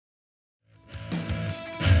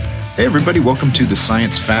Hey everybody, welcome to the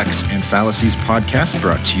Science Facts and Fallacies podcast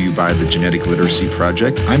brought to you by the Genetic Literacy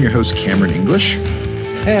Project. I'm your host, Cameron English.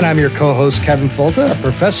 And I'm your co-host, Kevin Folta, a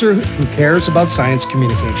professor who cares about science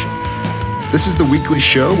communication. This is the weekly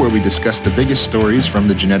show where we discuss the biggest stories from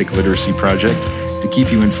the Genetic Literacy Project to keep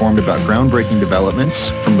you informed about groundbreaking developments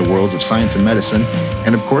from the worlds of science and medicine,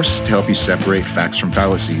 and of course, to help you separate facts from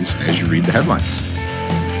fallacies as you read the headlines.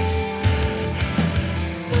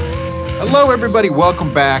 Hello everybody,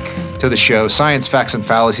 welcome back to the show, Science Facts and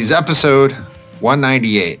Fallacies, episode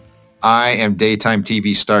 198. I am daytime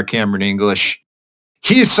TV star Cameron English.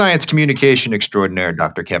 He's science communication extraordinaire,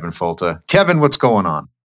 Dr. Kevin Folta. Kevin, what's going on?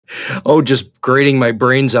 Oh, just grading my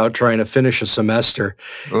brains out trying to finish a semester.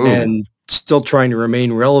 Ooh. And still trying to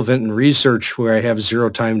remain relevant in research where I have zero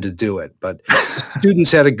time to do it. But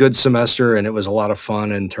students had a good semester and it was a lot of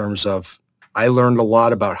fun in terms of I learned a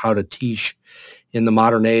lot about how to teach in the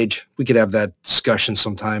modern age. We could have that discussion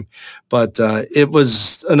sometime, but it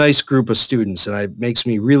was a nice group of students, and it makes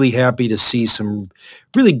me really happy to see some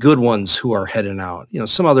really good ones who are heading out. You know,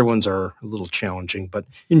 some other ones are a little challenging, but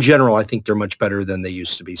in general, I think they're much better than they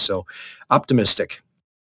used to be. So optimistic.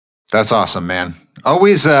 That's awesome, man.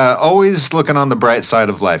 Always looking on the bright side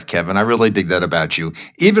of life, Kevin. I really dig that about you.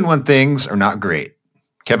 Even when things are not great,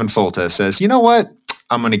 Kevin Folta says, you know what?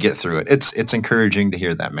 I'm going to get through it. It's encouraging to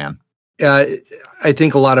hear that, man. I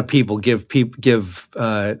think a lot of people give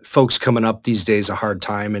folks coming up these days a hard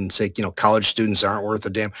time and say, you know, college students aren't worth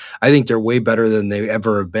a damn. I think they're way better than they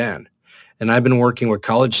ever have been. And I've been working with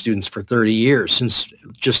college students for 30 years, since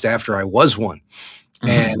just after I was one. Mm-hmm.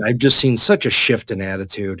 And I've just seen such a shift in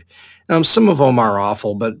attitude. Some of them are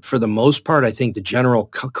awful, but for the most part, I think the general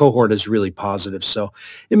cohort is really positive. So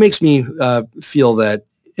it makes me feel that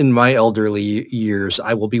in my elderly years,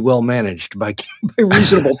 I will be well managed by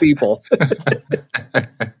reasonable people.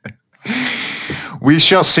 We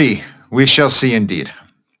shall see. We shall see indeed.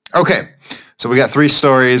 Okay, so we got 3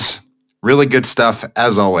 stories. Really good stuff,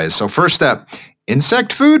 as always. So first up,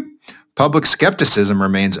 insect food. Public skepticism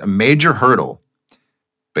remains a major hurdle.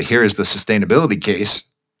 But here is the sustainability case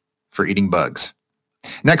for eating bugs.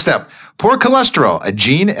 Next up, poor cholesterol, a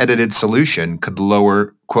gene-edited solution could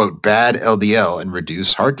lower, quote, bad LDL and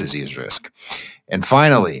reduce heart disease risk. And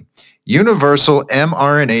finally, universal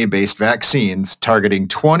mRNA-based vaccines targeting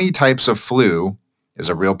 20 types of flu is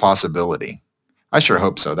a real possibility. I sure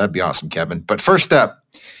hope so. That'd be awesome, Kevin. But first up,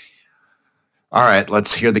 all right,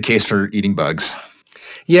 let's hear the case for eating bugs.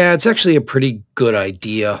 Yeah, it's actually a pretty good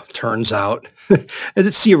idea, turns out.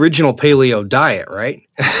 It's the original paleo diet, right?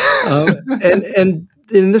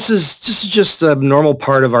 And this is just a normal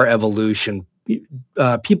part of our evolution.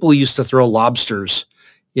 People used to throw lobsters,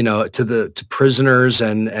 you know, to prisoners,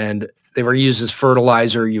 and they were used as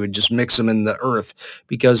fertilizer. You would just mix them in the earth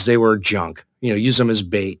because they were junk. You know, use them as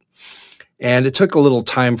bait. And it took a little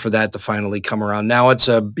time for that to finally come around. Now it's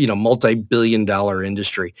a, you know, multi-billion-dollar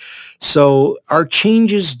industry. So our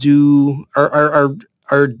changes our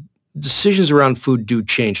decisions around food do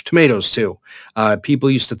change. Tomatoes too. People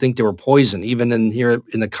used to think they were poison. Even in here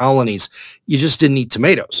in the colonies, you just didn't eat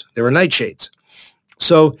tomatoes. They were nightshades.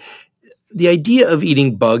 So the idea of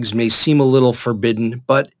eating bugs may seem a little forbidden,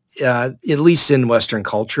 but at least in Western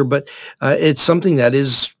culture, but it's something that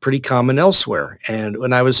is pretty common elsewhere. And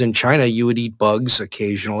when I was in China, you would eat bugs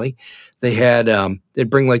occasionally. They had, they'd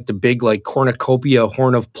bring like the big, like cornucopia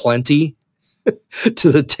horn of plenty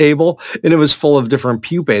to the table, and it was full of different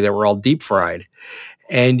pupae that were all deep fried.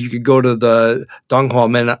 And you could go to the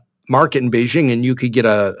Donghua market in Beijing and you could get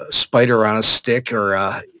a spider on a stick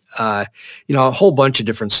or you know, a whole bunch of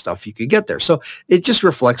different stuff you could get there. So it just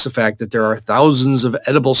reflects the fact that there are thousands of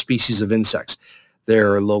edible species of insects.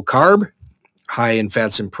 They're low carb, high in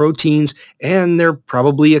fats and proteins, and they're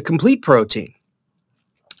probably a complete protein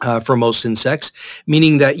for most insects,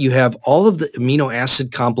 meaning that you have all of the amino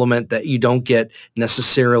acid complement that you don't get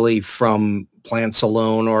necessarily from plants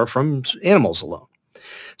alone or from animals alone.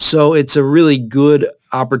 So it's a really good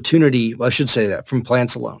opportunity. Well, I should say that from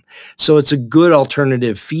plants alone. So it's a good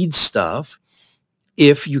alternative feed stuff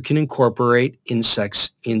if you can incorporate insects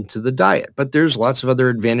into the diet. But there's lots of other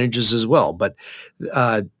advantages as well. But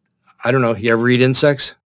I don't know. You ever eat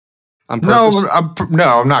insects on purpose?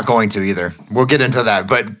 No, I'm not going to either. We'll get into that.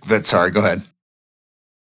 But sorry, go ahead.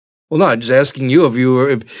 Well, no, I'm just asking you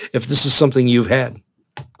if this is something you've had.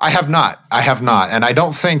 I have not, and I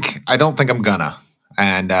don't think I'm gonna.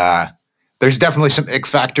 And there's definitely some ick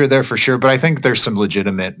factor there for sure, but I think there's some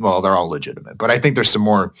legitimate, well, they're all legitimate, but I think there's some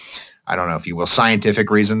more, I don't know if you will, scientific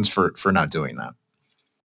reasons for not doing that.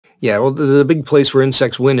 Yeah, well, the big place where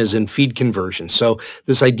insects win is in feed conversion. So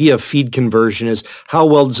this idea of feed conversion is how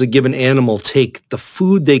well does a given animal take the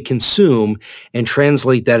food they consume and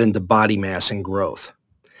translate that into body mass and growth?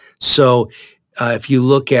 So if you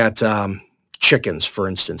look at chickens, for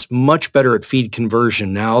instance, much better at feed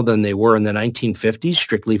conversion now than they were in the 1950s,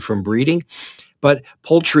 strictly from breeding. But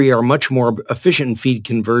poultry are much more efficient in feed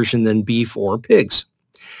conversion than beef or pigs.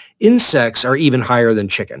 Insects are even higher than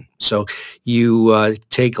chicken. So you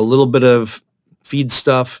take a little bit of feed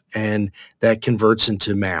stuff and that converts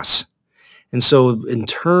into mass. And so in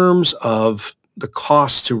terms of the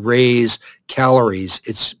cost to raise calories,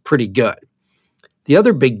 it's pretty good. The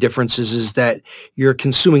other big difference is that you're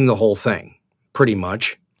consuming the whole thing, pretty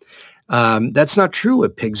much. That's not true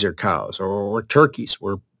with pigs or cows or turkeys.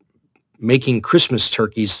 We're making Christmas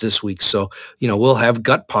turkeys this week. So, we'll have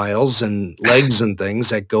gut piles and legs and things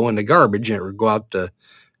that go in the garbage or go out to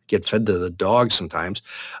get fed to the dogs sometimes.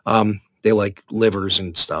 They like livers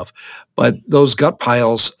and stuff. But those gut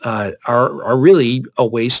piles are really a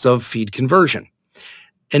waste of feed conversion.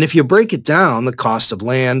 And if you break it down, the cost of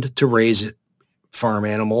land to raise farm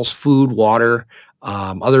animals, food, water,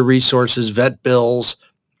 other resources, vet bills,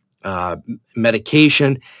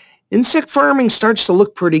 medication, insect farming starts to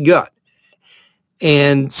look pretty good.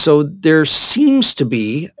 And so there seems to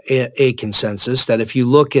be a consensus that if you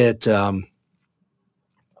look at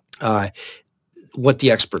what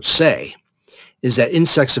the experts say, is that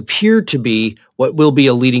insects appear to be what will be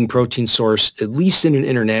a leading protein source, at least in an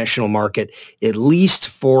international market, at least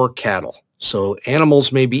for cattle. So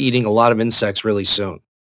animals may be eating a lot of insects really soon.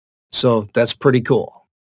 So that's pretty cool.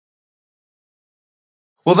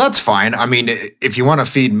 Well, that's fine. I mean, if you want to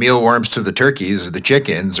feed mealworms to the turkeys or the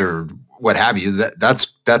chickens or what have you,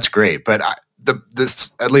 that's great. But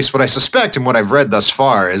this, at least what I suspect and what I've read thus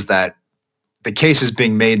far, is that the case is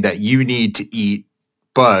being made that you need to eat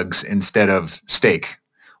bugs instead of steak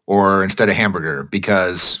or instead of hamburger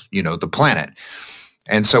because, the planet.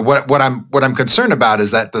 And so what I'm concerned about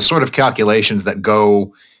is that the sort of calculations that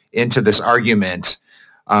go into this argument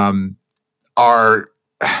are,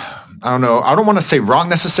 I don't know, I don't want to say wrong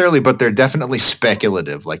necessarily, but they're definitely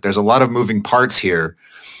speculative. Like there's a lot of moving parts here.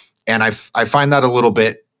 And I find that a little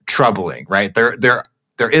bit troubling, right? There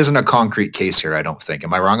isn't a concrete case here, I don't think.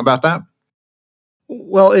 Am I wrong about that?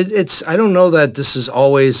 Well, I don't know that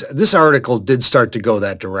this article did start to go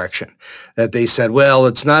that direction, that they said, well,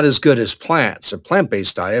 it's not as good as plants, a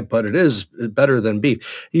plant-based diet, but it is better than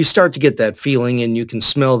beef. You start to get that feeling and you can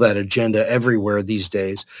smell that agenda everywhere these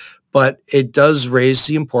days. But it does raise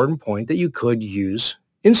the important point that you could use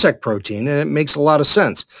insect protein, and it makes a lot of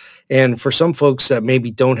sense. And for some folks that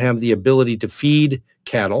maybe don't have the ability to feed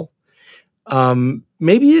cattle,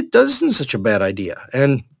 maybe it isn't such a bad idea.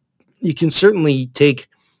 And you can certainly take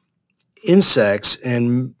insects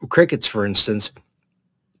and crickets, for instance,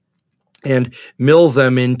 and mill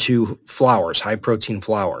them into flours, high protein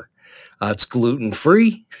flour. It's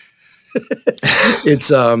gluten-free.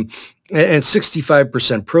 It's and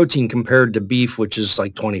 65% protein compared to beef, which is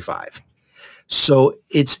like 25. So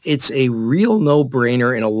it's a real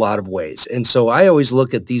no-brainer in a lot of ways. And so I always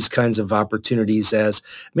look at these kinds of opportunities as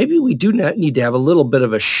maybe we do not need to have a little bit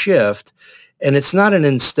of a shift. And it's not an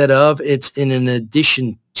instead of, it's in an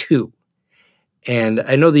addition to. And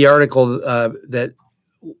I know the article that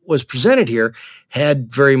was presented here had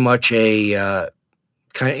very much a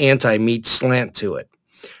kind of anti-meat slant to it.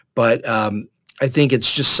 But I think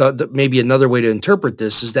it's just maybe another way to interpret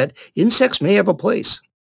this is that insects may have a place.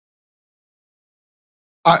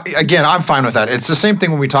 Again, I'm fine with that. It's the same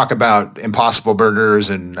thing when we talk about Impossible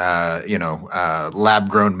Burgers and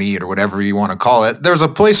lab-grown meat or whatever you want to call it. There's a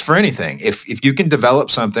place for anything. If you can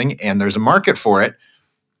develop something and there's a market for it,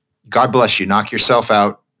 God bless you. Knock yourself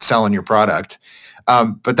out selling your product.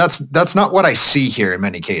 But that's not what I see here in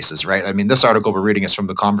many cases, right? I mean, this article we're reading is from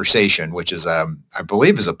The Conversation, which is I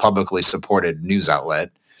believe is a publicly supported news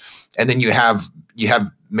outlet, and then you have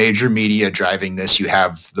major media driving this. You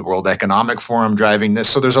have the World Economic Forum driving this.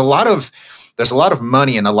 So there's a lot of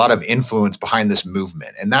money and a lot of influence behind this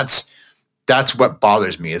movement. And that's what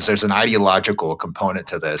bothers me is there's an ideological component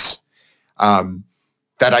to this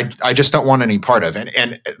that I just don't want any part of.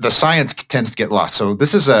 And the science tends to get lost. So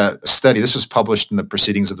this is a study. This was published in the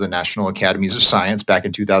Proceedings of the National Academies of Science back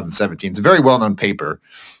in 2017. It's a very well-known paper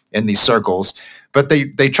in these circles. But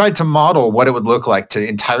they tried to model what it would look like to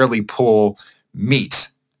entirely pull meat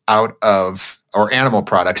out of, or animal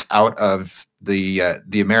products out of the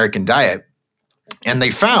American diet. And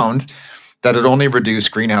they found that it only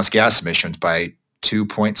reduced greenhouse gas emissions by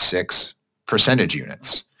 2.6 percentage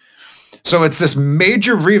units. So it's this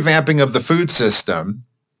major revamping of the food system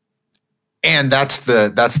And that's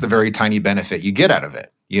the very tiny benefit you get out of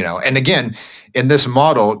it, you know. And again, in this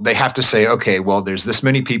model, they have to say, okay, well, there's this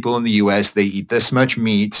many people in the US, they eat this much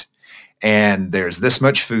meat, and there's this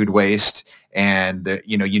much food waste, and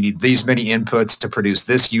you know, you need these many inputs to produce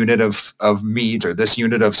this unit of meat or this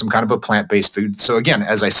unit of some kind of a plant-based food. So again,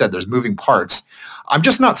 as I said, there's moving parts. I'm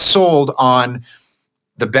just not sold on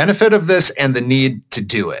the benefit of this and the need to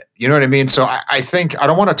do it. You know what I mean? So I think I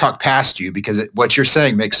don't want to talk past you, because what you're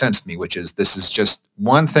saying makes sense to me, which is this is just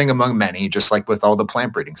one thing among many, just like with all the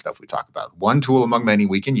plant breeding stuff we talk about. One tool among many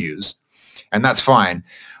we can use, and that's fine.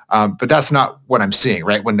 But that's not what I'm seeing,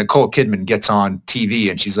 right? When Nicole Kidman gets on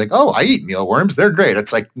TV and she's like, oh, I eat mealworms. They're great.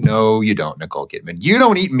 It's like, no, you don't, Nicole Kidman. You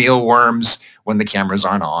don't eat mealworms when the cameras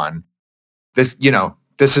aren't on. This, you know,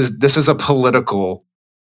 this is a political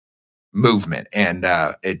movement, and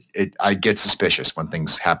I get suspicious when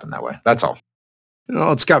things happen that way. That's all.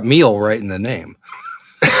 No, it's got meal right in the name.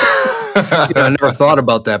 I never thought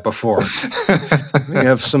about that before. We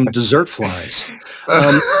have some dessert flies.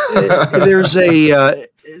 There's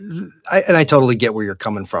and I totally get where you're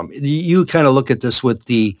coming from. You kind of look at this with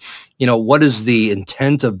the, what is the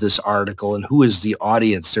intent of this article and who is the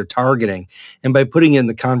audience they're targeting? And by putting in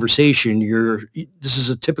the conversation, this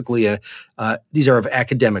is typically these are of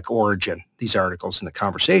academic origin, these articles in the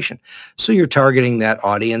conversation. So you're targeting that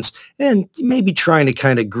audience and maybe trying to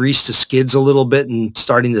kind of grease the skids a little bit and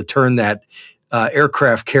starting to turn that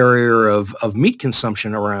aircraft carrier of meat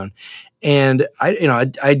consumption around. And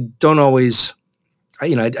I don't always,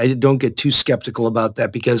 I don't get too skeptical about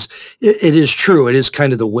that, because it is true. It is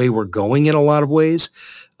kind of the way we're going in a lot of ways.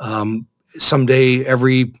 Someday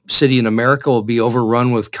every city in America will be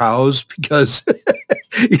overrun with cows because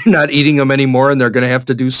you're not eating them anymore and they're going to have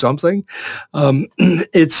to do something.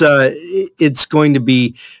 It's going to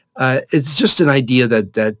be, it's just an idea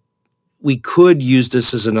that we could use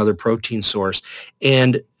this as another protein source.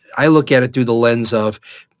 And I look at it through the lens of,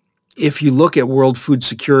 if you look at world food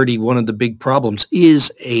security, one of the big problems is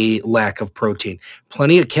a lack of protein.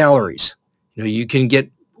 Plenty of calories. You can get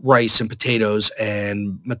rice and potatoes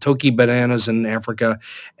and matoke bananas in Africa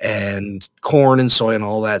and corn and soy and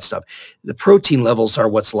all that stuff. The protein levels are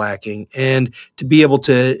what's lacking. And to be able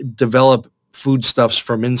to develop foodstuffs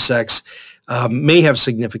from insects may have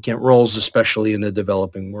significant roles, especially in the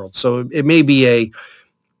developing world. So it may be a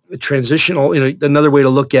transitional, another way to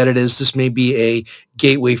look at it is this may be a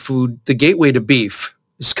gateway food. The gateway to beef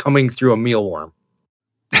is coming through a mealworm.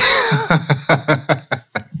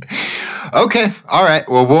 Okay. All right.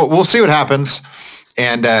 Well, we'll see what happens.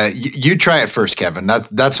 And you try it first, Kevin.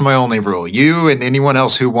 That's my only rule. You and anyone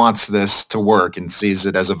else who wants this to work and sees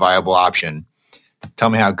it as a viable option, tell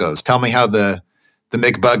me how it goes. Tell me how the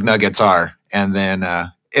McBug nuggets are. And then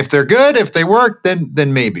if they're good, if they work,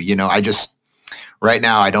 then maybe, right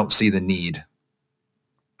now, I don't see the need,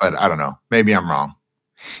 but I don't know. Maybe I'm wrong.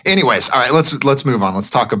 Anyways, all right, let's move on.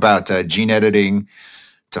 Let's talk about gene editing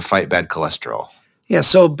to fight bad cholesterol. Yeah,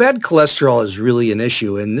 so bad cholesterol is really an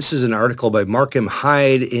issue, and this is an article by Markham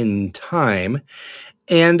Hyde in Time,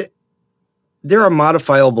 and there are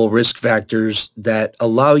modifiable risk factors that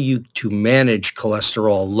allow you to manage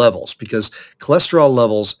cholesterol levels, because cholesterol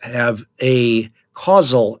levels have a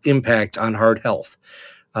causal impact on heart health.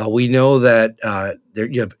 We know that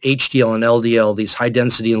you have HDL and LDL, these high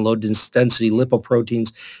density and low density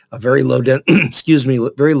lipoproteins, very low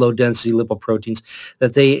density lipoproteins,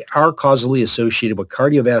 that they are causally associated with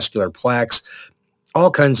cardiovascular plaques, all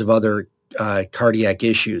kinds of other cardiac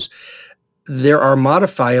issues. There are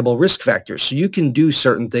modifiable risk factors, so you can do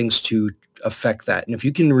certain things to affect that. And if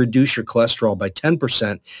you can reduce your cholesterol by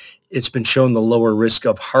 10%, it's been shown to lower risk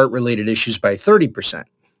of heart-related issues by 30%.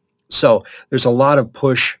 So there's a lot of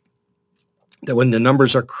push that when the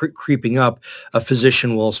numbers are creeping up, a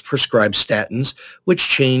physician will prescribe statins, which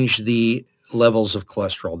change the levels of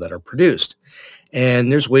cholesterol that are produced. And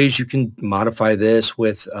there's ways you can modify this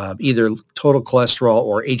with either total cholesterol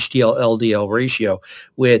or HDL-LDL ratio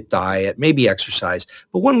with diet, maybe exercise.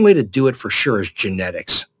 But one way to do it for sure is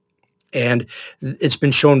genetics. And it's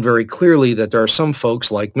been shown very clearly that there are some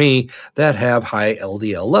folks like me that have high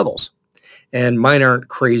LDL levels. And mine aren't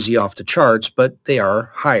crazy off the charts, but they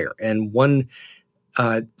are higher. And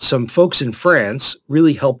some folks in France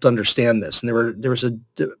really helped understand this. And there was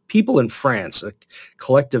people in France, a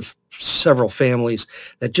collective, several families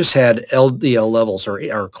that just had LDL levels or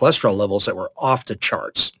cholesterol levels that were off the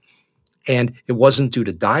charts. And it wasn't due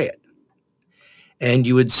to diet. And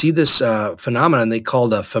you would see this phenomenon they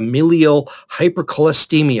called a familial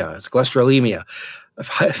hypercholesterolemia. It's cholesterol,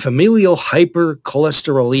 familial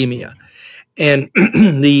hypercholesterolemia. And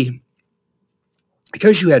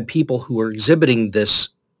because you had people who were exhibiting this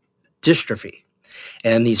dystrophy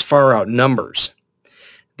and these far out numbers,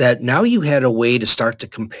 that now you had a way to start to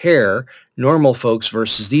compare normal folks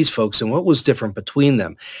versus these folks and what was different between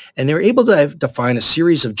them. And they were able to define a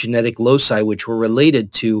series of genetic loci which were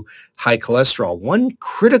related to high cholesterol. One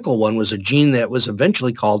critical one was a gene that was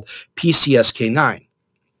eventually called PCSK9.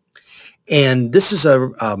 And this is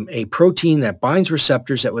a protein that binds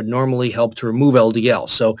receptors that would normally help to remove LDL.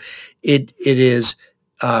 So it is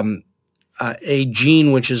a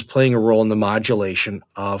gene which is playing a role in the modulation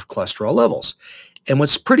of cholesterol levels. And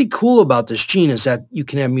what's pretty cool about this gene is that you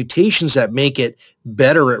can have mutations that make it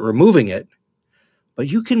better at removing it, but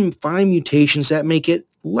you can find mutations that make it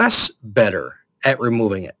less better at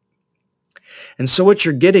removing it. And so what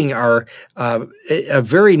you're getting are a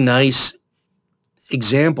very nice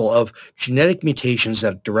example of genetic mutations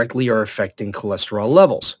that directly are affecting cholesterol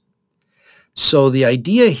levels. So the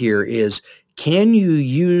idea here is, can you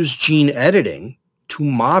use gene editing to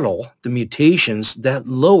model the mutations that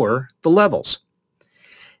lower the levels?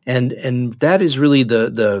 And that is really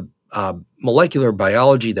the molecular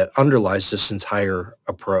biology that underlies this entire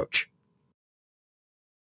approach.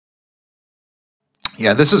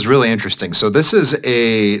 Yeah, this is really interesting. So this is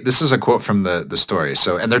a quote from the story.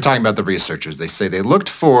 So, and they're talking about the researchers. They say they looked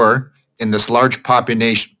for, in this large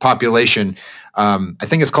population, I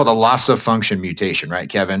think it's called a loss of function mutation, right,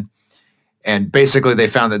 Kevin? And basically, they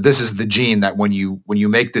found that this is the gene that when you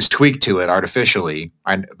make this tweak to it artificially,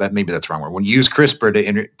 maybe that's the wrong word. When you use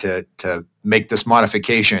CRISPR to make this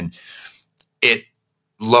modification, it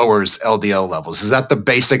lowers LDL levels. Is that the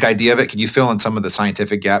basic idea of it? Can you fill in some of the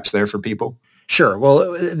scientific gaps there for people? Sure.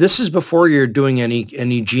 Well, this is before you're doing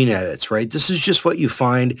any gene edits, right? This is just what you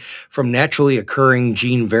find from naturally occurring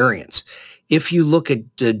gene variants. If you look at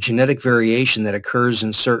the genetic variation that occurs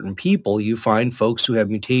in certain people, you find folks who have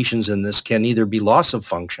mutations in this can either be loss of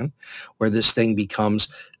function, where this thing becomes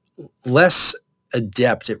less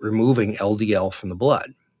adept at removing LDL from the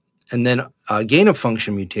blood, and then gain of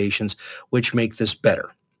function mutations, which make this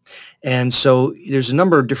better. And so there's a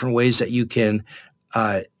number of different ways that you can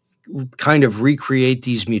kind of recreate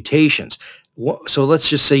these mutations. So let's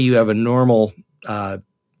just say you have a normal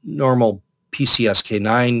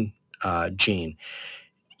PCSK9 gene.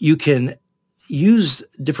 You can use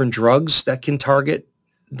different drugs that can target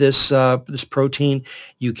this protein.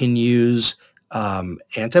 You can use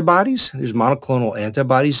antibodies. There's monoclonal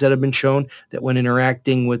antibodies that have been shown that when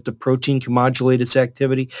interacting with the protein can modulate its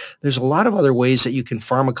activity. There's a lot of other ways that you can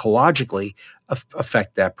pharmacologically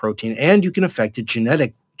affect that protein, and you can affect it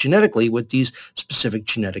genetically with these specific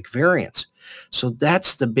genetic variants. So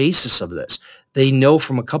that's the basis of this. They know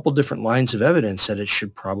from a couple different lines of evidence that it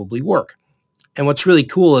should probably work. And what's really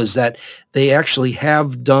cool is that they actually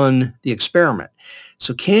have done the experiment.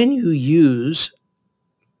 So can you use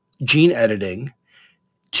gene editing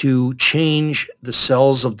to change the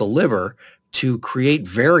cells of the liver to create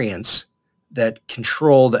variants that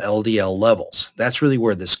control the LDL levels? That's really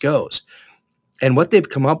where this goes. And what they've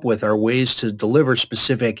come up with are ways to deliver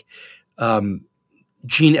specific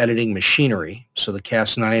gene editing machinery, so the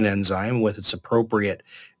Cas9 enzyme with its appropriate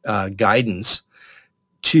guidance,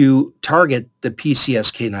 to target the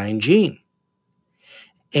PCSK9 gene.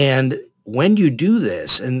 And when you do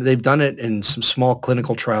this, and they've done it in some small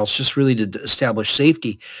clinical trials just really to establish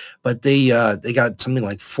safety, but they got something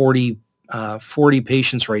like 40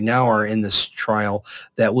 patients right now are in this trial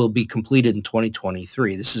that will be completed in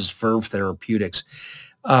 2023. This is Verve Therapeutics.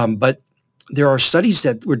 But there are studies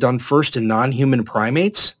that were done first in non-human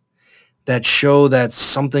primates that show that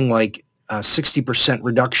something like 60%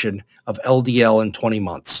 reduction of LDL in 20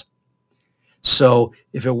 months. So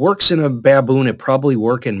if it works in a baboon, it probably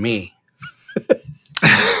work in me.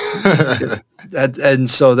 And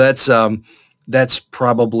so that's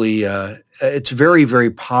probably, it's very,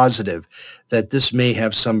 very positive that this may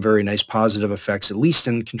have some very nice positive effects, at least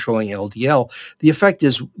in controlling LDL.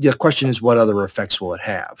 The question is, what other effects will it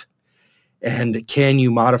have? And can you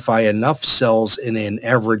modify enough cells in an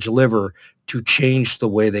average liver to change the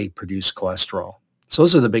way they produce cholesterol? So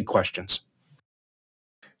those are the big questions.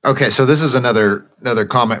 Okay, so this is another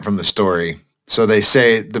comment from the story. So they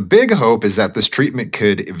say the big hope is that this treatment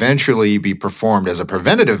could eventually be performed as a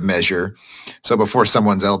preventative measure. So before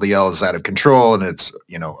someone's LDL is out of control and it's,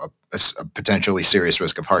 a potentially serious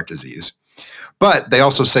risk of heart disease. But they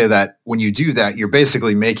also say that when you do that, you're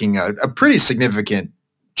basically making a pretty significant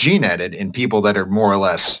gene edit in people that are more or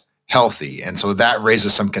less healthy. And so that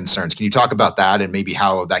raises some concerns. Can you talk about that and maybe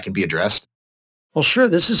how that can be addressed? Well, sure.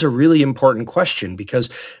 This is a really important question because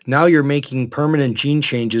now you're making permanent gene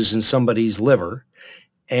changes in somebody's liver.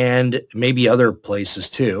 and maybe other places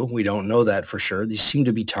too. We don't know that for sure. These seem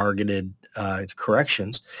to be targeted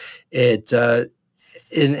corrections. It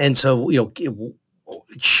and so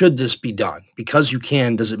should this be done? Because you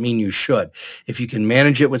can doesn't mean you should. If you can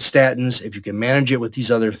manage it with statins, if you can manage it with these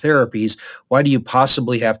other therapies, why do you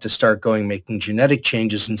possibly have to start making genetic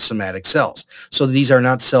changes in somatic cells? So these are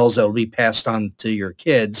not cells that will be passed on to your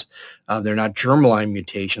kids. They're not germline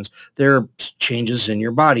mutations. They're changes in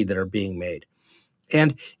your body that are being made.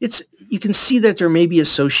 And you can see that there may be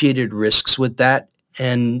associated risks with that,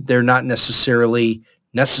 and they're not necessarily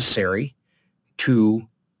necessary to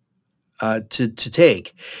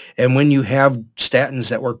take. And when you have statins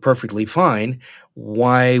that work perfectly fine,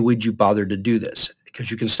 why would you bother to do this? Because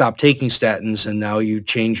you can stop taking statins and now you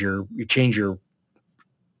change your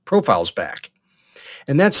profiles back.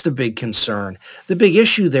 And that's the big concern. The big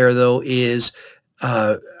issue there, though, is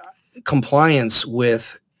compliance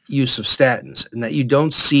with use of statins, and that you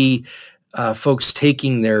don't see folks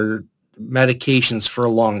taking their medications for a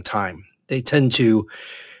long time. They tend to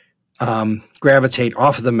gravitate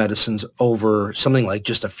off of the medicines over something like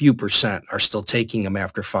just a few percent are still taking them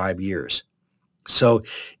after 5 years. So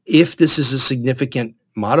if this is a significant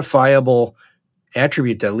modifiable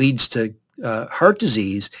attribute that leads to heart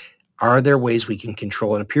disease, are there ways we can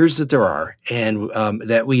control it? It appears that there are, and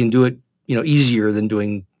that we can do it easier than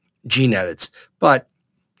doing gene edits. But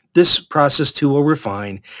this process too will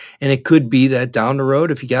refine, and it could be that down the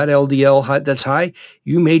road, if you got LDL that's high,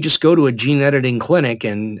 you may just go to a gene editing clinic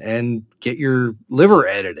and get your liver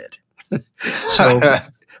edited. So,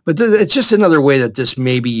 but it's just another way that this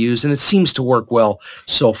may be used, and it seems to work well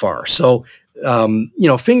so far. So,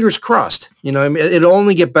 fingers crossed. It'll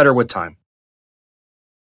only get better with time.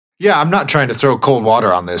 Yeah, I'm not trying to throw cold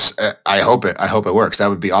water on this. I hope it works. That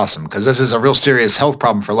would be awesome, because this is a real serious health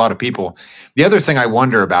problem for a lot of people. The other thing I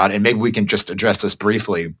wonder about, and maybe we can just address this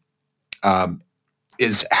briefly,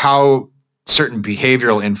 is how certain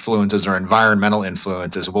behavioral influences or environmental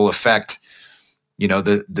influences will affect,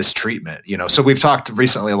 this treatment. So we've talked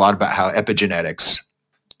recently a lot about how epigenetics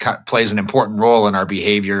plays an important role in our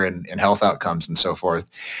behavior and health outcomes and so forth.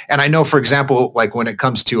 And I know, for example, like when it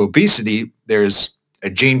comes to obesity, there's a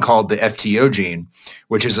gene called the FTO gene,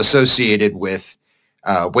 which is associated with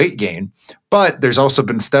weight gain. But there's also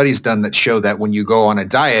been studies done that show that when you go on a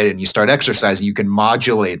diet and you start exercising, you can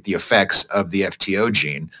modulate the effects of the FTO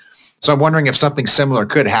gene. So I'm wondering if something similar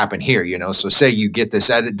could happen here, So say you get this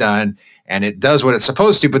edit done and it does what it's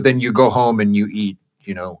supposed to, but then you go home and you eat,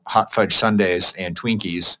 hot fudge sundaes and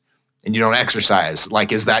Twinkies and you don't exercise.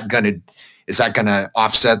 Like, is that gonna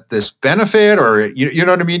offset this benefit, or you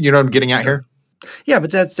know what I mean? You know what I'm getting at here? Yeah, but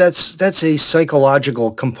that's a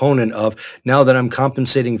psychological component of, now that I'm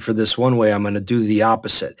compensating for this one way, I'm going to do the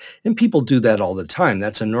opposite. And people do that all the time.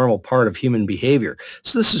 That's a normal part of human behavior.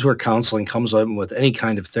 So this is where counseling comes in with any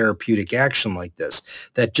kind of therapeutic action like this,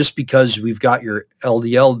 that just because we've got your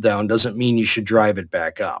LDL down doesn't mean you should drive it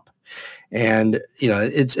back up. And,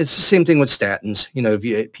 it's the same thing with statins.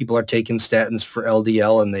 If people are taking statins for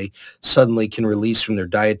LDL and they suddenly can release from their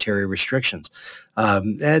dietary restrictions,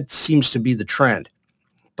 that seems to be the trend.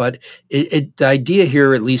 But the idea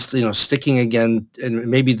here, at least, sticking again, and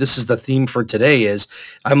maybe this is the theme for today, is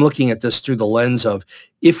I'm looking at this through the lens of,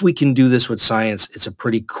 if we can do this with science, it's a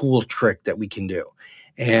pretty cool trick that we can do.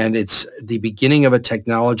 And it's the beginning of a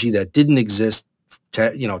technology that didn't exist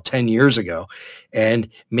 10 years ago. And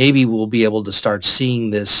maybe we'll be able to start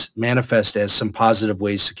seeing this manifest as some positive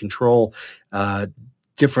ways to control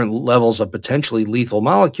different levels of potentially lethal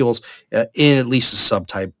molecules in at least several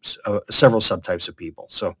subtypes of people.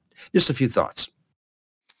 So just a few thoughts.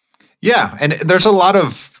 Yeah. And there's a lot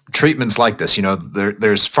of treatments like this.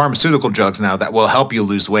 There's pharmaceutical drugs now that will help you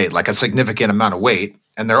lose weight, like a significant amount of weight.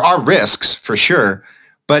 And there are risks for sure.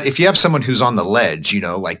 But if you have someone who's on the ledge,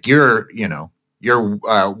 like you're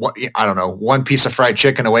I don't know, one piece of fried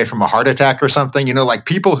chicken away from a heart attack or something, like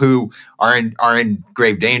people who are in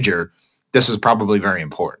grave danger, this is probably very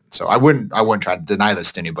important. So I wouldn't try to deny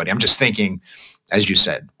this to anybody. I'm just thinking, as you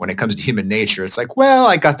said, when it comes to human nature, it's like, well,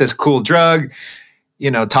 I got this cool drug,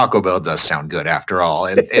 Taco Bell does sound good after all.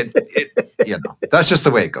 And that's just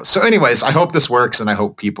the way it goes. So anyways, I hope this works, and I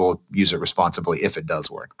hope people use it responsibly if it does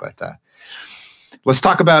work. But let's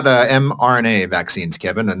talk about mRNA vaccines,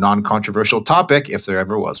 Kevin, a non-controversial topic if there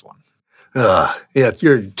ever was one. Yeah,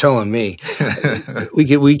 you're telling me.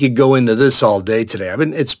 we could go into this all day today.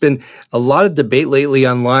 It's been a lot of debate lately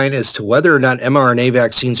online as to whether or not mRNA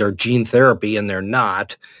vaccines are gene therapy, and they're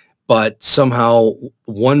not. but somehow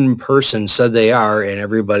one person said they are, and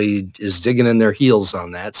everybody is digging in their heels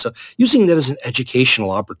on that. So using that as an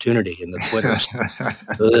educational opportunity in the Twitters.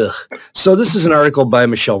 Ugh. So this is an article by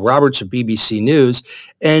Michelle Roberts of BBC News,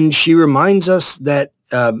 and she reminds us that,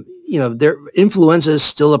 influenza is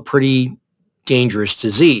still a pretty dangerous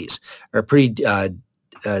disease, or a pretty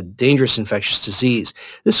dangerous infectious disease.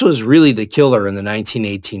 This was really the killer in the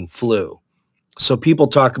 1918 flu. So people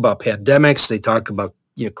talk about pandemics. They talk about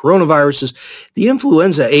coronaviruses. The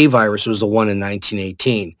influenza A virus was the one in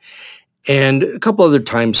 1918. And a couple other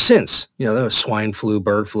times since, there was swine flu,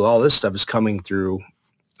 bird flu, all this stuff is coming through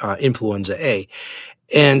influenza A.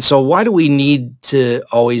 And so why do we need to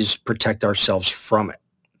always protect ourselves from it?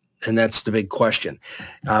 And that's the big question.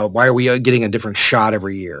 Why are we getting a different shot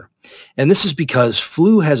every year? And this is because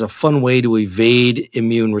flu has a fun way to evade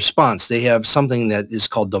immune response. They have something that is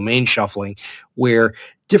called domain shuffling, where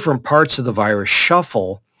different parts of the virus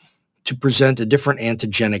shuffle to present a different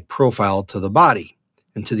antigenic profile to the body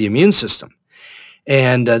and to the immune system.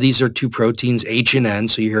 And these are two proteins, H and N.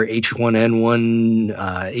 So you hear H1N1,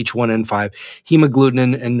 H1N5,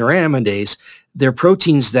 hemagglutinin, and neuraminidase. They're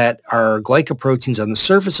proteins that are glycoproteins on the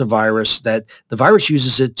surface of virus that the virus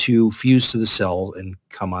uses it to fuse to the cell and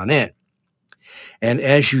come on in. And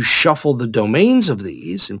as you shuffle the domains of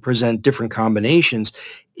these and present different combinations,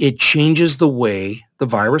 it changes the way the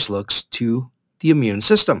virus looks to the immune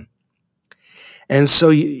system. And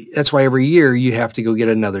so that's why every year you have to go get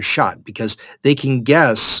another shot, because they can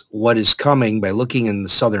guess what is coming by looking in the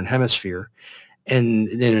southern hemisphere and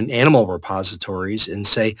in animal repositories and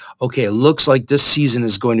say, okay, it looks like this season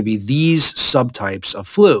is going to be these subtypes of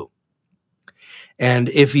flu. And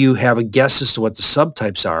if you have a guess as to what the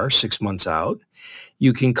subtypes are 6 months out,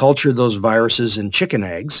 you can culture those viruses in chicken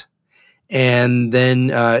eggs and then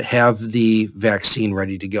have the vaccine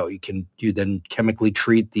ready to go. You then chemically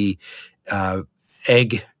treat the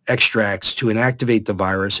egg extracts to inactivate the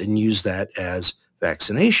virus and use that as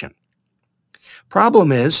vaccination.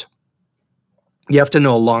 Problem is, you have to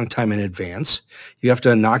know a long time in advance. You have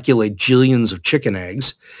to inoculate jillions of chicken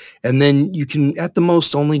eggs, and then you can at the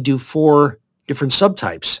most only do 4 different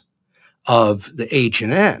subtypes of the H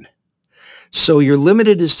and N. So you're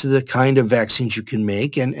limited as to the kind of vaccines you can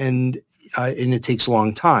make, and it takes a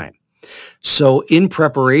long time. So in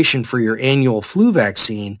preparation for your annual flu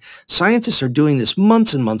vaccine, scientists are doing this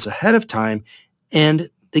months and months ahead of time, and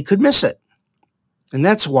they could miss it. And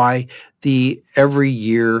that's why the every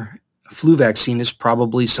year flu vaccine is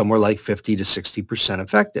probably somewhere like 50 to 60%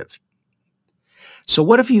 effective. So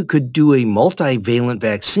what if you could do a multivalent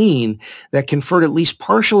vaccine that conferred at least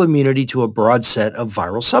partial immunity to a broad set of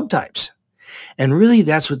viral subtypes? And really,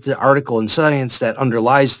 that's what the article in Science that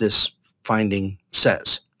underlies this finding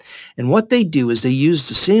says. And what they do is they use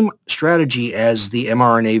the same strategy as the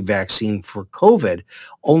mRNA vaccine for COVID,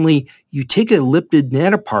 only you take a lipid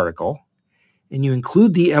nanoparticle and you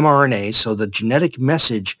include the mRNA, so the genetic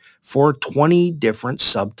message for 20 different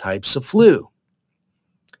subtypes of flu.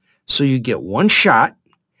 So you get one shot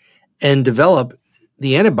and develop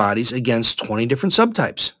the antibodies against 20 different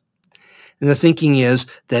subtypes. And the thinking is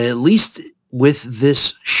that at least with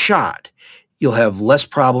this shot, you'll have less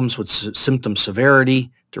problems with symptom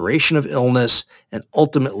severity, duration of illness, and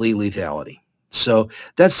ultimately lethality. So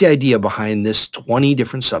that's the idea behind this 20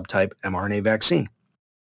 different subtype mRNA vaccine.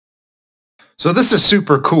 So this is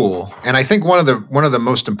super cool, and I think one of the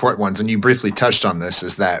most important ones, and you briefly touched on this,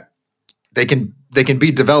 is that they can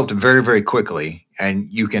be developed very, very quickly, and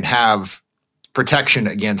you can have protection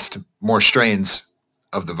against more strains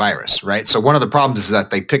of the virus, right? So one of the problems is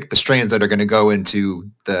that they pick the strains that are going to go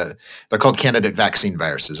into they're called candidate vaccine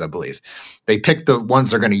viruses, I believe. They pick the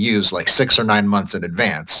ones they're going to use like 6 or 9 months in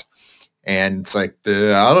advance. And it's like,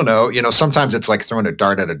 I don't know, sometimes it's like throwing a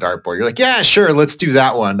dart at a dartboard. You're like, yeah, sure, let's do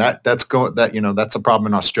that one. That's a problem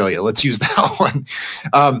in Australia. Let's use that one.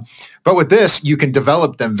 But with this, you can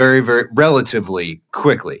develop them very, very relatively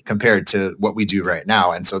quickly compared to what we do right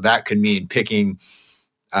now. And so that could mean picking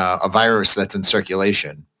a virus that's in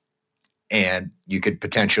circulation, and you could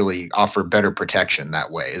potentially offer better protection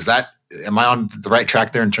that way. Am I on the right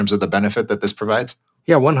track there in terms of the benefit that this provides?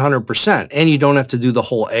 Yeah, 100%. And you don't have to do the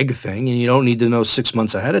whole egg thing, and you don't need to know 6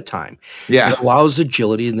 months ahead of time. Yeah. It allows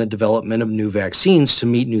agility in the development of new vaccines to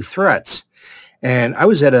meet new threats. And I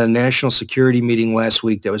was at a national security meeting last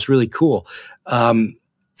week that was really cool.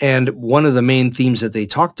 And one of the main themes that they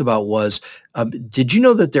talked about was, did you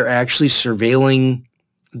know that they're actually surveilling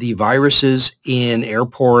the viruses in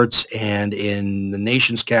airports and in the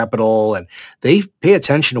nation's capital? And they pay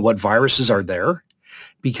attention to what viruses are there,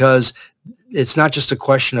 because it's not just a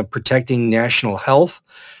question of protecting national health,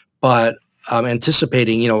 but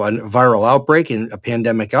anticipating, a viral outbreak and a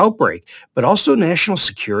pandemic outbreak, but also national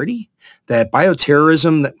security, that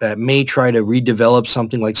bioterrorism that may try to redevelop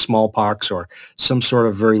something like smallpox or some sort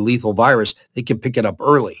of very lethal virus, they can pick it up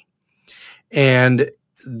early. And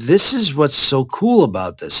this is what's so cool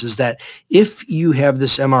about this, is that if you have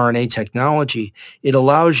this mRNA technology, it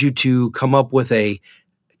allows you to come up with a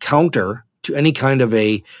counter to any kind of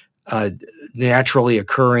a naturally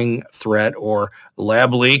occurring threat or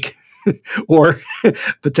lab leak or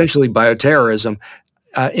potentially bioterrorism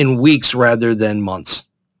in weeks rather than months.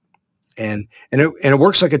 And it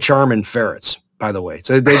works like a charm in ferrets, by the way.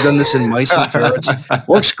 So they've done this in mice and ferrets.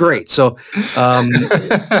 Works great. So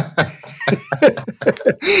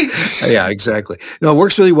yeah, exactly. No, it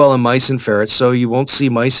works really well in mice and ferrets. So you won't see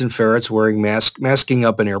mice and ferrets wearing masking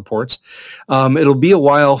up in airports. It'll be a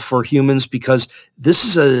while for humans because this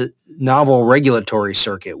is a novel regulatory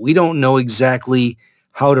circuit. We don't know exactly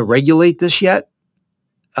how to regulate this yet.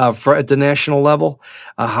 At the national level,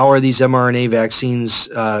 how are these mRNA vaccines,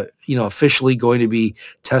 officially going to be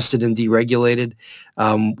tested and deregulated?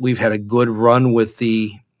 We've had a good run with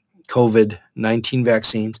the COVID-19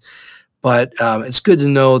 vaccines, but it's good to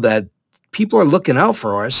know that people are looking out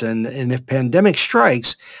for us, and if pandemic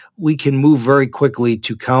strikes, we can move very quickly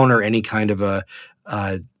to counter any kind of a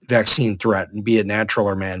vaccine threat, and be it natural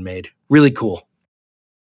or man-made. Really cool.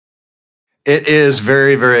 It is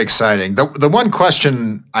very, very exciting. The one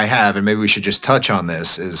question I have, and maybe we should just touch on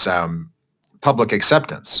this, is public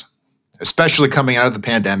acceptance, especially coming out of the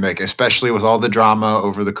pandemic, especially with all the drama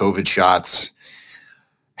over the COVID shots.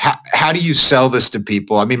 How do you sell this to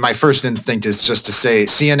people? I mean, my first instinct is just to say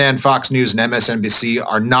CNN, Fox News, and MSNBC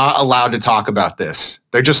are not allowed to talk about this.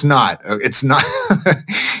 They're just not. It's not.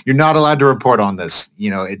 You're not allowed to report on this.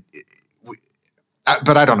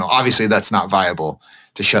 But I don't know. Obviously, that's not viable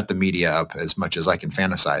to shut the media up as much as I can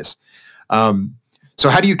fantasize. So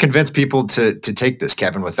how do you convince people to take this,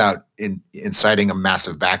 Kevin, without inciting a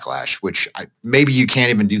massive backlash, which maybe you can't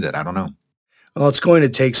even do that. I don't know. Well, it's going to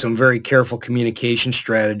take some very careful communication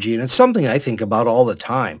strategy, and it's something I think about all the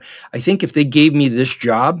time. I think if they gave me this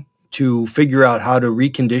job to figure out how to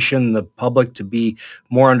recondition the public to be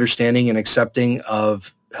more understanding and accepting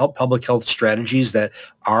of public health strategies that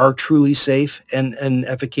are truly safe and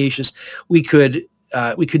efficacious, we could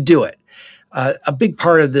do it. A big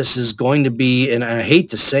part of this is going to be, and I hate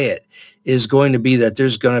to say it, is going to be that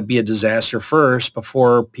there's going to be a disaster first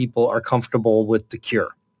before people are comfortable with the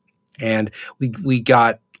cure. And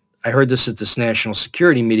I heard this at this national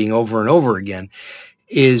security meeting over and over again,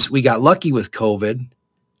 is we got lucky with COVID,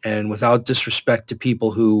 and without disrespect to people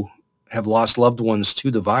who have lost loved ones to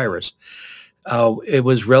the virus, it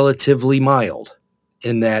was relatively mild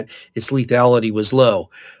in that its lethality was low.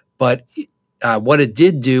 But what it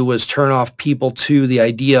did do was turn off people to the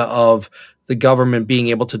idea of the government being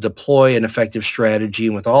able to deploy an effective strategy,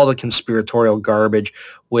 and with all the conspiratorial garbage,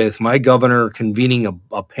 with my governor convening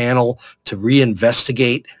a panel to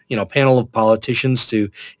reinvestigate, panel of politicians to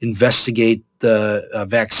investigate the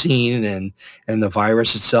vaccine and the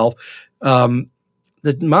virus itself.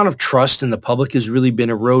 The amount of trust in the public has really been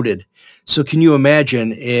eroded. So can you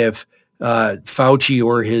imagine if Fauci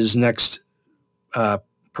or his next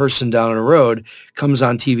person down the road comes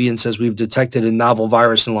on TV and says, we've detected a novel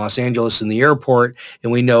virus in Los Angeles in the airport,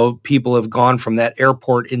 and we know people have gone from that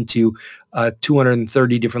airport into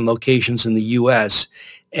 230 different locations in the U.S.,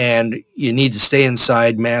 and you need to stay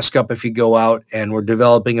inside, mask up if you go out, and we're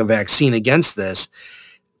developing a vaccine against this.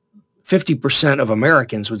 50% of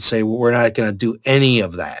Americans would say, well, we're not going to do any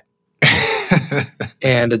of that.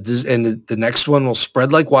 and the next one will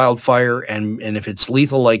spread like wildfire, and if it's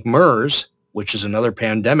lethal like MERS, which is another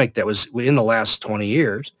pandemic that was in the last 20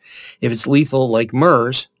 years, if it's lethal like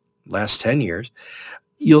MERS, last 10 years,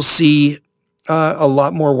 you'll see a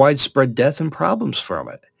lot more widespread death and problems from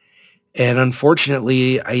it. And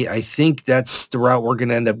unfortunately, I think that's the route we're going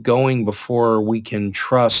to end up going before we can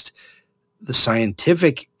trust the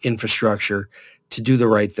scientific infrastructure to do the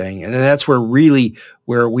right thing. And then that's where we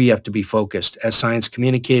have to be focused as science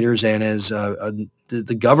communicators, and as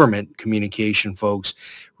the government communication folks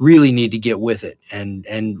really need to get with it. And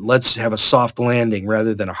let's have a soft landing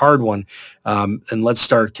rather than a hard one. And let's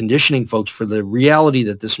start conditioning folks for the reality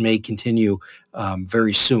that this may continue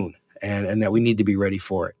very soon, and that we need to be ready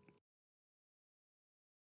for it.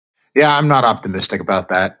 Yeah, I'm not optimistic about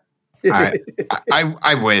that.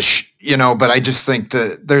 I wish, but I just think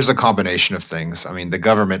that there's a combination of things. I mean, the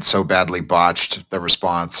government so badly botched the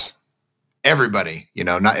response. Everybody,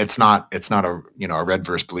 it's not a, a red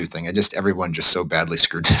versus blue thing. Everyone just so badly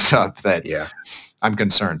screwed this up that I'm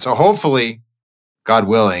concerned. So hopefully God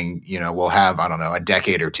willing, we'll have, I don't know, a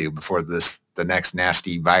decade or two before the next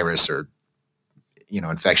nasty virus or,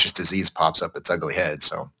 infectious disease pops up its ugly head.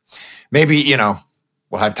 So maybe,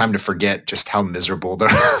 we'll have time to forget just how miserable the,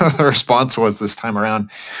 the response was this time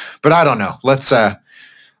around. But I don't know. Let's, I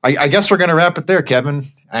guess we're going to wrap it there, Kevin.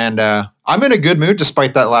 And I'm in a good mood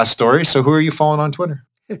despite that last story. So who are you following on Twitter?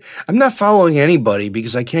 I'm not following anybody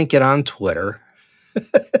because I can't get on Twitter.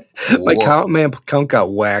 My account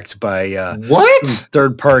got whacked by what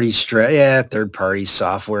third-party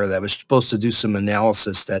software that was supposed to do some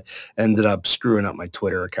analysis that ended up screwing up my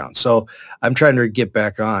Twitter account. So I'm trying to get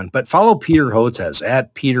back on. But follow Peter Hotez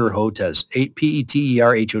at Peter Hotez,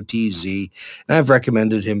 PeterHotez, and I've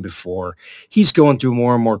recommended him before. He's going through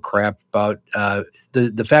more and more crap about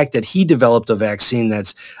the fact that he developed a vaccine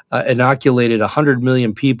that's inoculated 100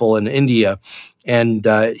 million people in India, and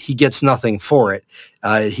he gets nothing for it.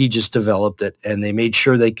 He just developed it, and they made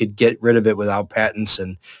sure they could get rid of it without patents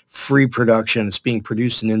and free production. It's being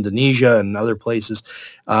produced in Indonesia and other places,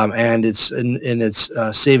 and it's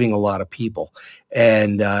saving a lot of people.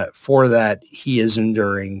 And for that, he is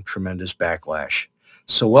enduring tremendous backlash.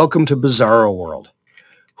 So welcome to Bizarro World.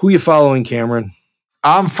 Who are you following, Cameron?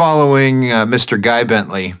 I'm following Mr. Guy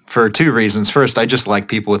Bentley for two reasons. First, I just like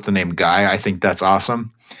people with the name Guy. I think that's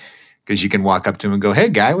awesome because you can walk up to him and go, "Hey,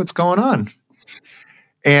 Guy, what's going on?"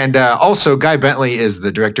 And also, Guy Bentley is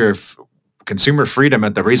the director of consumer freedom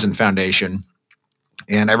at the Reason Foundation.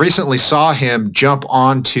 And I recently saw him jump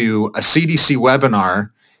onto a CDC webinar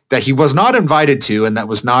that he was not invited to and that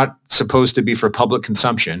was not supposed to be for public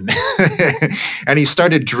consumption. And he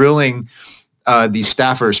started drilling these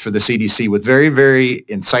staffers for the CDC with very, very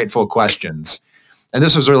insightful questions. And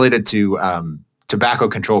this was related to tobacco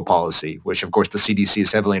control policy, which, of course, the CDC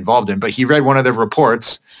is heavily involved in. But he read one of the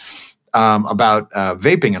reports about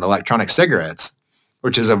vaping and electronic cigarettes,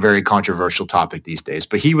 which is a very controversial topic these days.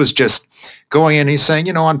 But he was just going in, he's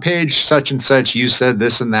saying, on page such and such, you said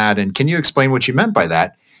this and that, and can you explain what you meant by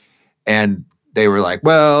that? And they were like,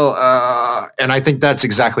 well, and I think that's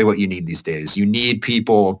exactly what you need these days. You need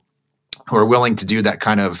people who are willing to do that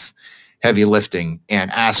kind of heavy lifting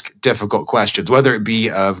and ask difficult questions, whether it be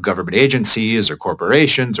of government agencies or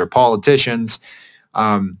corporations or politicians.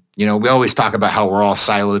 We always talk about how we're all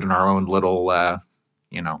siloed in our own little, our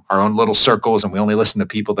own little circles, and we only listen to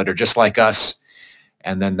people that are just like us.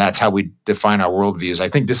 And then that's how we define our worldviews. I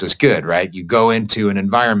think this is good, right? You go into an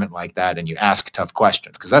environment like that and you ask tough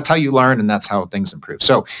questions because that's how you learn and that's how things improve.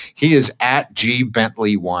 So he is at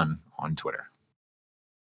GBentley1 on Twitter.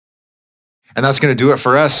 And that's going to do it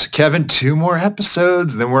for us. Kevin, 2 more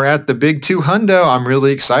episodes, then we're at the big 200. I'm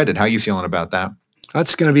really excited. How are you feeling about that?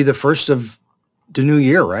 That's going to be the first of the new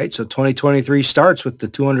year, right? So 2023 starts with the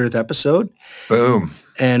 200th episode. Boom.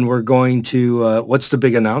 And we're going to, what's the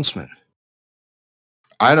big announcement?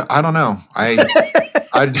 I don't know.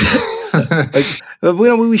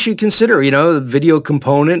 We should consider, the video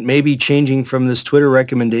component, maybe changing from this Twitter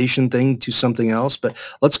recommendation thing to something else, but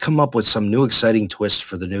let's come up with some new exciting twist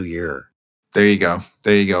for the new year. There you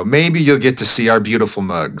go. Maybe you'll get to see our beautiful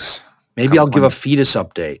mugs. Maybe I'll give a fetus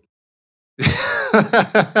update.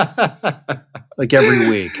 Like every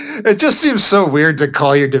week. It just seems so weird to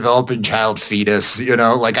call your developing child fetus,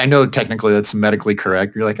 like I know technically that's medically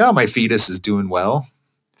correct. You're like, oh, my fetus is doing well.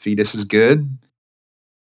 Fetus is good.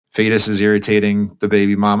 Fetus is irritating the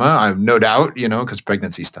baby mama. I have no doubt, because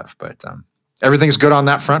pregnancy stuff, but everything's good on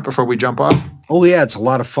that front before we jump off. Oh yeah. It's a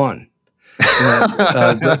lot of fun.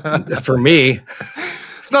 For me.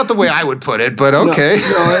 It's not the way I would put it, but okay.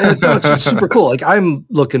 No, it's super cool. Like I'm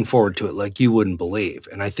looking forward to it like you wouldn't believe.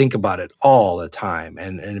 And I think about it all the time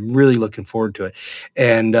and I'm really looking forward to it.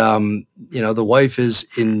 And, the wife is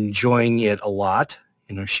enjoying it a lot.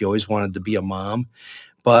 She always wanted to be a mom.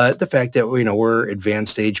 But the fact that, we're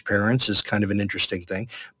advanced age parents is kind of an interesting thing.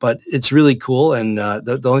 But it's really cool. And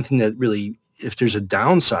the only thing that really, if there's a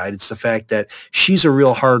downside, it's the fact that she's a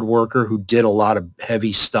real hard worker who did a lot of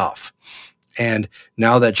heavy stuff. And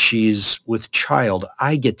now that she's with child,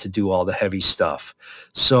 I get to do all the heavy stuff.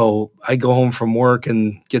 So I go home from work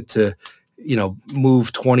and get to,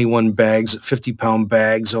 move 21 bags, 50-pound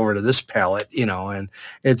bags over to this pallet, and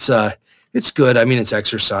it's good. I mean, it's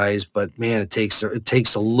exercise, but man, it takes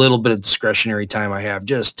a little bit of discretionary time I have,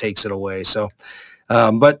 just takes it away. So,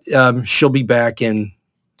 but she'll be back in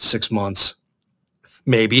 6 months,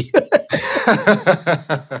 maybe.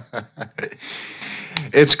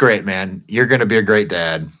 It's great, man. You're going to be a great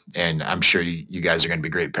dad, and I'm sure you guys are going to be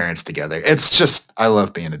great parents together. It's just, I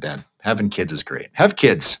love being a dad. Having kids is great. Have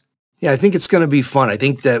kids. Yeah, I think it's going to be fun. I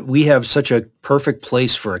think that we have such a perfect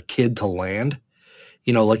place for a kid to land.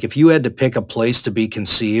 Like if you had to pick a place to be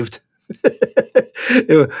conceived,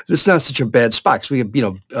 It's not such a bad spot 'cause we have,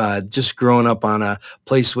 just growing up on a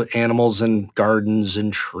place with animals and gardens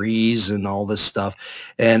and trees and all this stuff.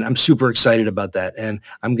 And I'm super excited about that. And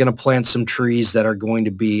I'm going to plant some trees that are going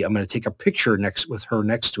to be, I'm going to take a picture with her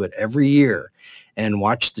next to it every year and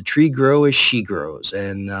watch the tree grow as she grows.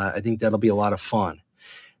 And I think that'll be a lot of fun.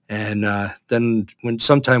 And then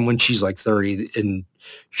sometime when she's like 30 and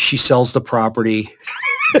she sells the property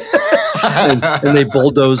and they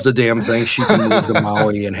bulldoze the damn thing, she can move to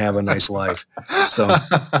Maui and have a nice life. So,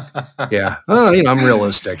 yeah, I'm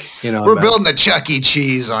realistic. We're building a Chuck E.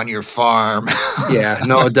 Cheese on your farm. Yeah,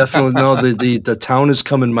 no, definitely no. The town is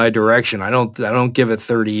coming my direction. I don't give it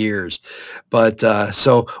 30 years, but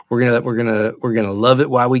so we're gonna love it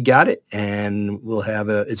while we got it, and we'll have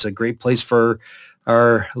it's a great place for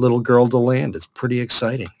our little girl to land. It's pretty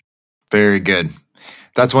exciting. Very good.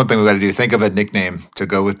 That's one thing we got to do. Think of a nickname to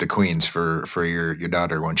go with the Queens for your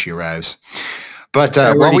daughter when she arrives. But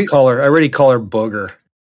I already call her Booger.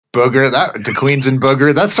 Booger, the Queens and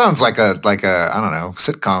Booger. That sounds like a I don't know,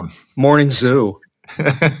 sitcom. Morning Zoo.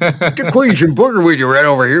 The Queens and Booger with you right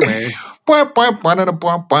over here, man.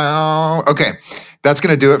 Okay, that's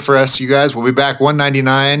gonna do it for us, you guys. We'll be back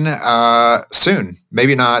 199 soon.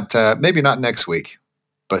 Maybe not next week,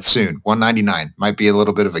 but soon. 199 might be a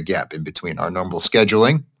little bit of a gap in between our normal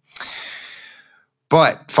scheduling.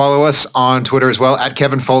 But follow us on Twitter as well, at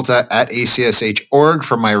Kevin Folta, at ACSH.org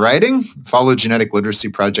for my writing. Follow Genetic Literacy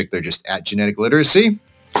Project. They're just at Genetic Literacy.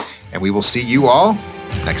 And we will see you all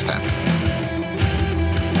next time.